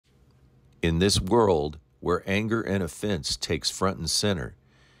In this world where anger and offense takes front and center,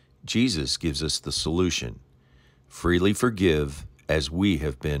 Jesus gives us the solution. Freely forgive as we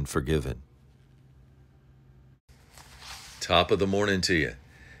have been forgiven. Top of the morning to you.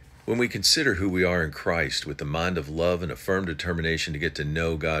 When we consider who we are in Christ with the mind of love and a firm determination to get to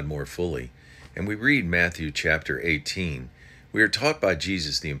know God more fully, and we read Matthew chapter 18, we are taught by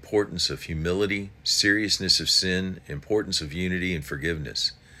Jesus the importance of humility, seriousness of sin, importance of unity and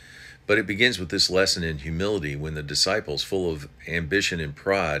forgiveness. But it begins with this lesson in humility when the disciples, full of ambition and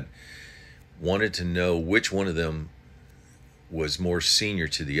pride, wanted to know which one of them was more senior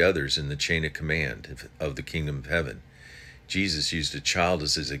to the others in the chain of command of the kingdom of heaven. Jesus used a child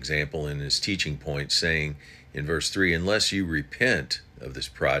as his example in his teaching point, saying in verse 3, "Unless you repent of this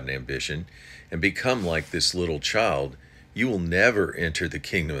pride and ambition and become like this little child, you will never enter the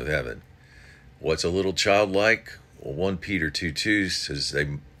kingdom of heaven." What's a little child like? Well, 1 Peter 2:2 says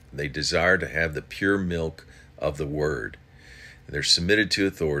they desire to have the pure milk of the word. They're submitted to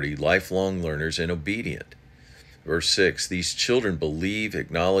authority, lifelong learners, and obedient. Verse 6, these children believe,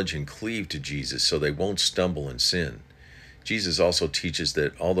 acknowledge, and cleave to Jesus so they won't stumble in sin. Jesus also teaches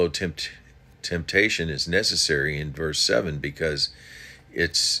that although temptation is necessary in verse 7 because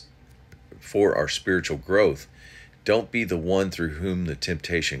it's for our spiritual growth, don't be the one through whom the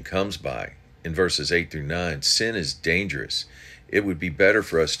temptation comes by. In verses 8 through 9, sin is dangerous. It would be better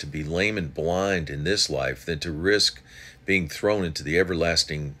for us to be lame and blind in this life than to risk being thrown into the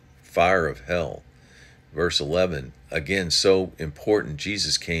everlasting fire of hell. Verse 11, again, so important,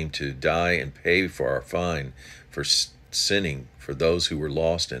 Jesus came to die and pay for our fine for sinning for those who were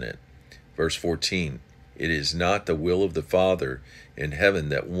lost in it. Verse 14, it is not the will of the Father in heaven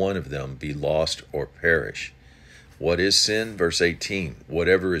that one of them be lost or perish. What is sin? Verse 18,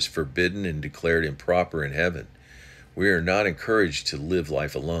 whatever is forbidden and declared improper in heaven. We are not encouraged to live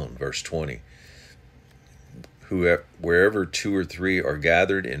life alone. Verse 20, wherever 2 or 3 are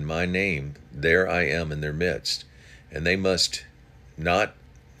gathered in my name, there I am in their midst. And they must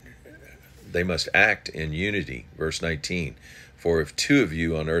act in unity. Verse 19, for if 2 of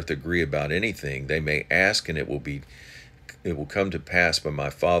you on earth agree about anything, they may ask, and it will come to pass by my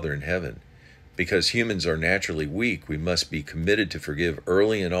Father in heaven. Because humans are naturally weak, we must be committed to forgive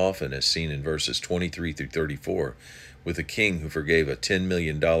early and often, as seen in verses 23 through 34, with a king who forgave a $10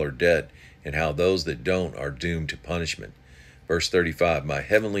 million debt, and how those that don't are doomed to punishment. Verse 35, my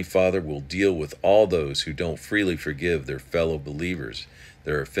heavenly Father will deal with all those who don't freely forgive their fellow believers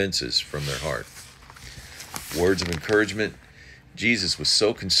their offenses from their heart. Words of encouragement. Jesus was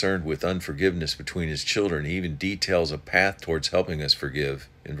so concerned with unforgiveness between his children, he even details a path towards helping us forgive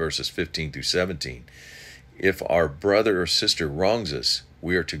in verses 15 through 17. If our brother or sister wrongs us,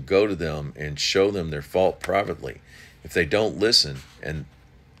 we are to go to them and show them their fault privately. If they don't listen, and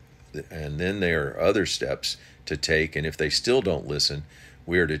then there are other steps to take, and if they still don't listen,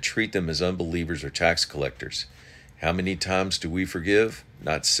 we are to treat them as unbelievers or tax collectors. How many times do we forgive?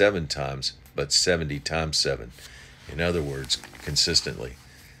 Not 7 times, but 70 times 7. In other words, consistently.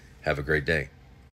 Have a great day.